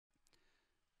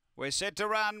We're set to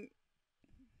run.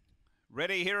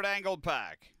 Ready here at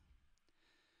Angle-Park.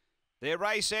 They're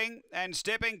racing and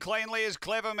stepping cleanly is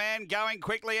Clever Man. Going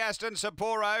quickly, Aston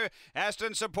Sapporo.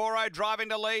 Aston Sapporo driving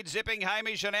to lead. Zipping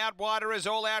Hamish and out wider is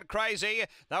All Out Crazy.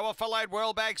 They were followed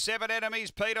well back. 7 enemies.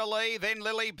 Peter Lee, then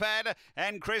Lily Pad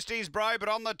and Christie's Bro. But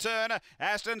on the turn,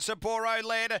 Aston Sapporo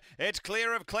led. It's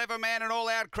clear of Clever Man and All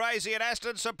Out Crazy. And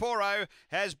Aston Sapporo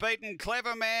has beaten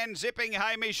Clever Man, Zipping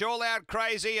Hamish, All Out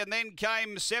Crazy. And then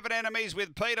came 7 enemies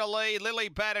with Peter Lee,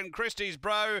 Lily Pad and Christie's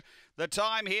Bro. The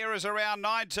time here is around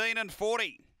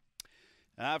 19:40.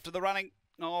 After the running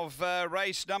of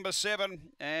race number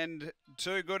 7, and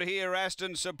too good here,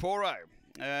 Aston Sapporo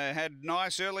had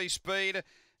nice early speed.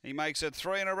 He makes it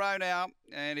 3 in a row now,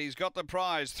 and he's got the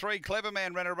prize. 3 Clever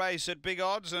Man ran a race at big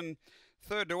odds, and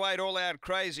 3rd to 8 All Out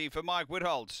Crazy for Mike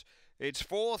Whitholtz. It's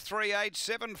 4, 3, 8,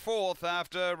 7 4th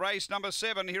after race number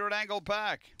 7 here at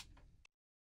Angle-Park.